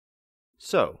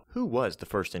So, who was the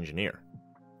first engineer?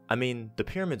 I mean, the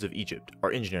pyramids of Egypt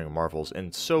are engineering marvels,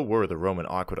 and so were the Roman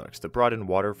aqueducts that brought in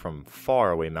water from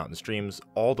faraway mountain streams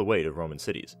all the way to Roman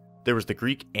cities. There was the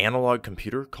Greek analog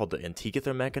computer called the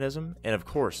Antikythera mechanism, and of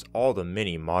course, all the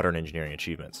many modern engineering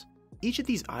achievements. Each of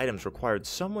these items required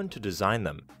someone to design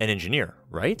them, an engineer,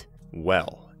 right?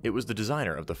 Well, it was the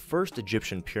designer of the first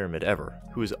Egyptian pyramid ever,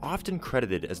 who is often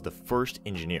credited as the first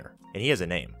engineer, and he has a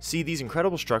name. See, these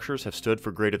incredible structures have stood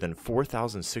for greater than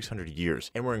 4,600 years,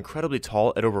 and were incredibly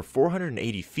tall at over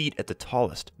 480 feet at the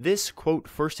tallest. This, quote,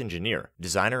 first engineer,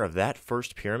 designer of that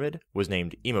first pyramid, was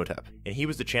named Imhotep, and he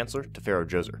was the chancellor to Pharaoh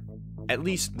Djoser. At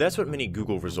least, that's what many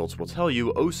Google results will tell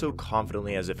you, oh so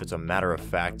confidently as if it's a matter of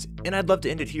fact, and I'd love to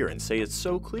end it here and say it's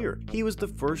so clear. He was the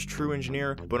first true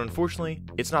engineer, but unfortunately,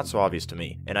 it's not so obvious to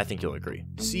me, and I think you'll agree.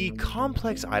 See,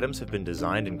 complex items have been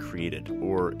designed and created,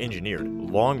 or engineered,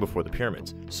 long before the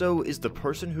pyramids. So is the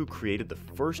person who created the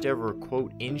first ever,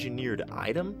 quote, engineered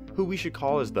item, who we should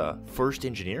call as the first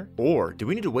engineer? Or do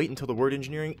we need to wait until the word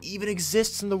engineering even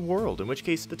exists in the world, in which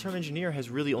case the term engineer has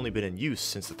really only been in use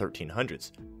since the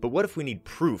 1300s? But what if we need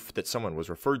proof that someone was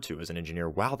referred to as an engineer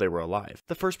while they were alive?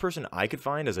 The first person I could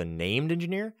find as a named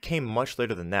engineer came much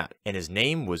later than that, and his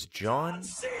name was John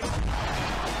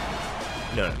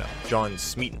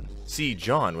Smeaton. See,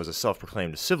 John was a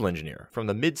self-proclaimed civil engineer from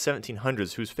the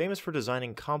mid-1700s who's famous for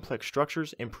designing complex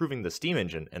structures, improving the steam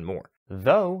engine, and more.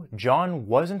 Though, John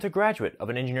wasn't a graduate of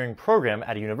an engineering program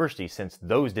at a university since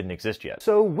those didn't exist yet.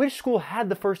 So which school had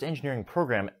the first engineering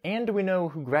program, and do we know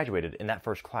who graduated in that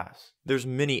first class? There's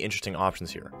many interesting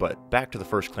options here, but back to the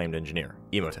first claimed engineer,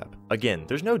 Imhotep. Again,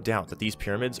 there's no doubt that these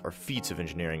pyramids are feats of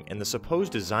engineering, and the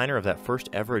supposed designer of that first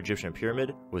ever Egyptian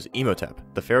pyramid was Imhotep,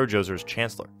 the Pharaoh Djoser's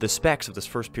chancellor. The specs of this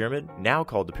first pyramid, now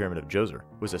called the Pyramid of Djoser,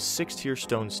 was a 6-tier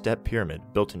stone step pyramid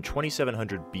built in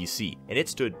 2700 BC, and it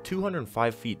stood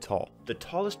 205 feet tall. The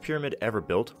tallest pyramid ever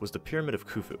built was the Pyramid of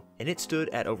Khufu, and it stood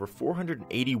at over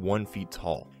 481 feet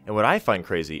tall. And what I find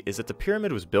crazy is that the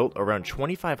pyramid was built around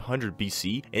 2500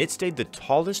 BC, and it stayed the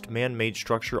tallest man-made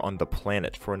structure on the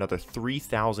planet for another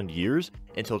 3,000 years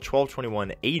until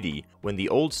 1221 AD, when the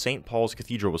old St. Paul's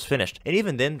Cathedral was finished, and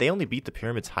even then they only beat the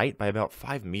pyramid's height by about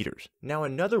 5 meters. Now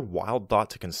another wild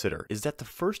thought to consider is that the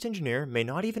first engineer may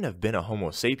not even have been a Homo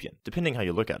sapien, depending how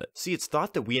you look at it. See, it's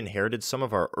thought that we inherited some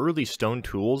of our early stone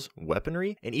tools,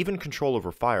 weaponry, and even control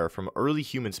over fire from early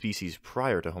human species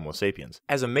prior to Homo sapiens.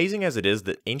 As amazing as it is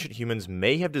that ancient humans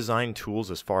may have designed tools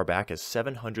as far back as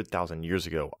 700,000 years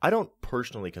ago, I don't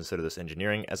personally consider this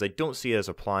engineering, as I don't see it as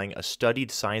applying a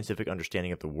studied scientific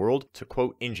understanding of the world to,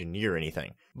 quote, engineer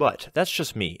anything. But that's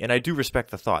just me, and I do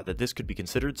respect the thought that this could be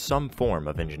considered some form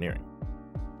of engineering.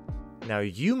 Now,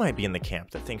 you might be in the camp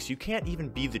that thinks you can't even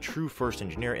be the true first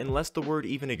engineer unless the word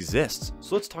even exists.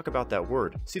 So let's talk about that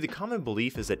word. See, the common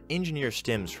belief is that engineer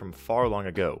stems from far long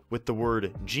ago, with the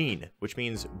word gene, which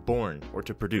means born or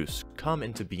to produce, come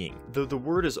into being. Though the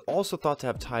word is also thought to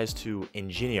have ties to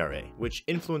ingeniare, which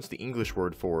influenced the English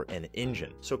word for an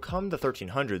engine. So come the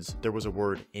 1300s, there was a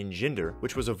word engender,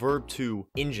 which was a verb to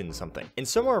engine something. And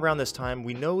somewhere around this time,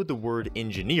 we know the word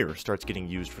engineer starts getting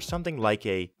used for something like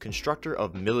a constructor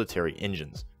of military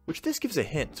engines, which this gives a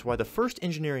hint to why the first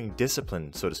engineering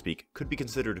discipline, so to speak, could be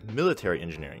considered military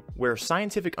engineering, where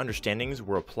scientific understandings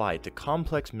were applied to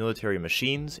complex military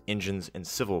machines, engines, and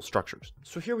civil structures.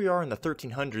 So here we are in the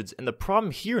 1300s, and the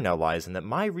problem here now lies in that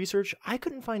my research, I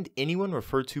couldn't find anyone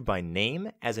referred to by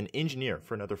name as an engineer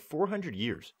for another 400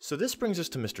 years. So this brings us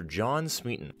to Mr. John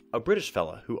Smeaton, a British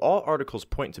fella who all articles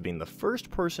point to being the first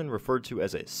person referred to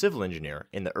as a civil engineer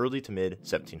in the early to mid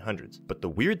 1700s. But the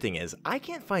weird thing is, I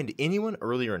can't find anyone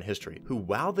earlier in history who,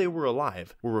 while they were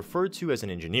alive, were referred to as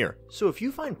an engineer. So if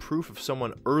you find proof of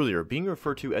someone earlier being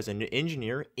referred to as an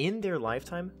engineer in their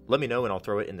lifetime, let me know and I'll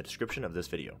throw it in the description of this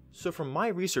video. So from my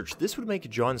research, this would make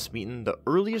John Smeaton the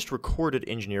earliest recorded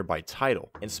engineer by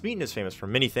title. And Smeaton is famous for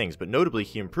many things, but notably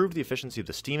he improved the efficiency of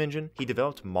the steam engine, he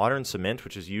developed modern cement,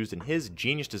 which is used in his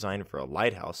genius design for a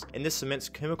lighthouse, and this cement's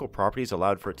chemical properties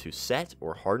allowed for it to set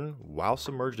or harden while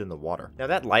submerged in the water. Now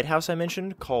that lighthouse I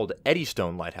mentioned, called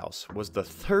Eddystone Lighthouse, was the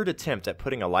third attempt at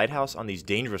putting a lighthouse on these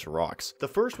dangerous rocks. The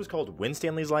first was called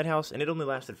Winstanley's Lighthouse, and it only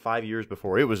lasted 5 years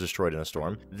before it was destroyed in a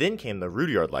storm. Then came the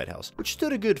Rudyard Lighthouse, which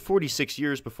stood a good 46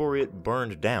 years before it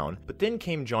burned down. But then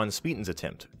came John Smeaton's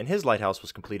attempt, and his lighthouse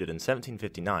was completed in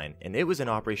 1759, and it was in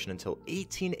operation until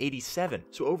 1887,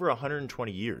 so over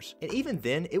 120 years. And even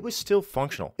then, it was still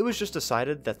functional. It was just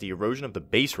decided that the erosion of the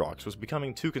base rocks was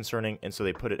becoming too concerning, and so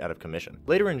they put it out of commission.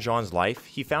 Later in John's life,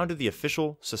 he founded the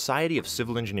official Society of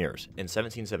Civil Engineers in 17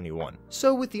 1771.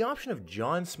 So with the option of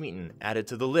John Smeaton added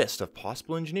to the list of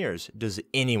possible engineers, does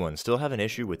anyone still have an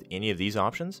issue with any of these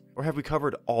options? Or have we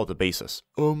covered all the bases?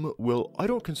 Well, I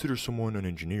don't consider someone an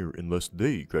engineer unless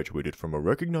they graduated from a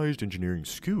recognized engineering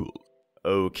school.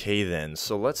 Okay then,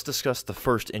 so let's discuss the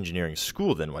first engineering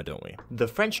school then, why don't we? The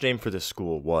French name for this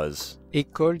school was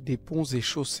École des Ponts et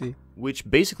Chaussées, which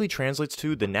basically translates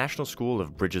to the National School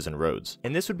of Bridges and Roads.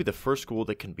 And this would be the first school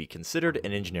that can be considered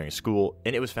an engineering school,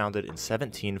 and it was founded in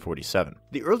 1747.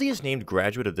 The earliest named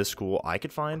graduate of this school I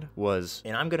could find was,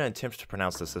 and I'm going to attempt to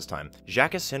pronounce this time,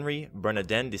 Jacques-Henri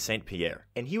Bernardin de Saint-Pierre,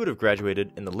 and he would have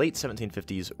graduated in the late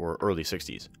 1750s or early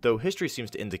 60s, though history seems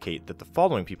to indicate that the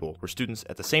following people were students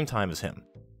at the same time as him.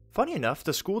 Funny enough,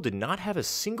 the school did not have a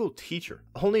single teacher,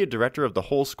 only a director of the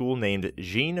whole school named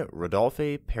Jean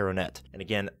Rodolphe Perronet. And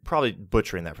again, probably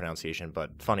butchering that pronunciation,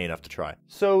 but funny enough to try.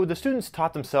 So the students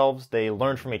taught themselves, they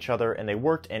learned from each other, and they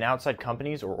worked in outside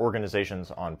companies or organizations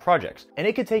on projects. And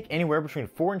it could take anywhere between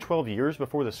 4 and 12 years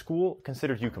before the school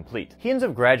considered you complete. He ends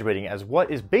up graduating as what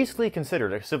is basically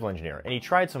considered a civil engineer, and he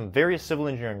tried some various civil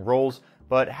engineering roles,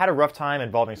 but had a rough time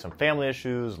involving some family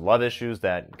issues, love issues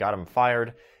that got him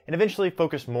fired, and eventually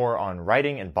focused more on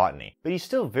writing and botany, but he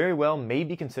still very well may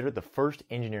be considered the first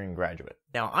engineering graduate.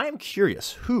 Now, I am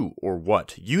curious who or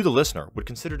what you, the listener, would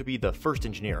consider to be the first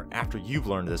engineer after you've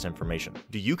learned this information.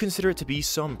 Do you consider it to be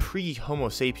some pre-Homo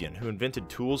sapien who invented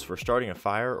tools for starting a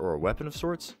fire or a weapon of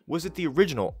sorts? Was it the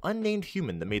original, unnamed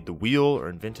human that made the wheel or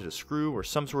invented a screw or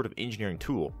some sort of engineering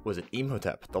tool? Was it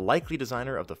Imhotep, the likely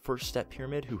designer of the first step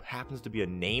pyramid who happens to be a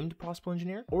named possible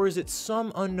engineer? Or is it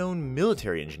some unknown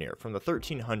military engineer from the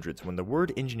 1300s when the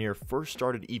word engineer first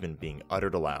started even being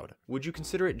uttered aloud? Would you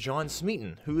consider it John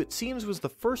Smeaton, who it seems was the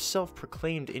first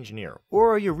self-proclaimed engineer?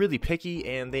 Or are you really picky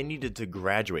and they needed to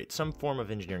graduate some form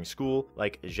of engineering school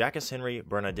like Jacques-Henri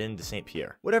Bernardin de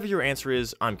Saint-Pierre? Whatever your answer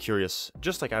is, I'm curious,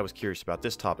 just like I was curious about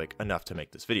this topic enough to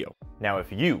make this video. Now,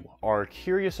 if you are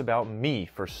curious about me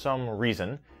for some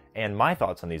reason and my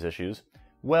thoughts on these issues,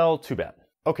 well, too bad.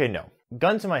 Okay, no.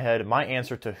 Gun to my head, my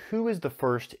answer to who is the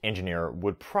first engineer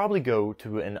would probably go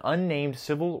to an unnamed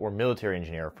civil or military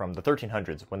engineer from the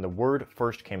 1300s when the word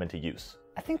first came into use.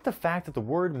 I think the fact that the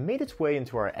word made its way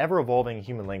into our ever-evolving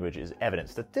human language is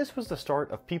evidence that this was the start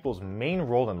of people's main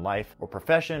role in life, or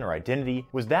profession, or identity,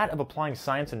 was that of applying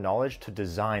science and knowledge to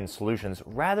design solutions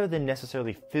rather than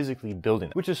necessarily physically building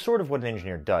them, which is sort of what an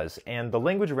engineer does, and the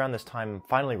language around this time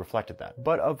finally reflected that.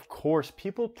 But of course,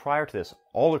 people prior to this,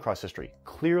 all across history,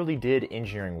 clearly did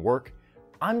engineering work.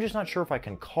 I'm just not sure if I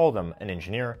can call them an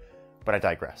engineer, but I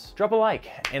digress. Drop a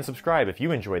like and subscribe if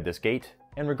you enjoyed this gate.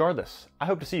 And regardless, I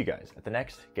hope to see you guys at the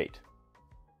next gate.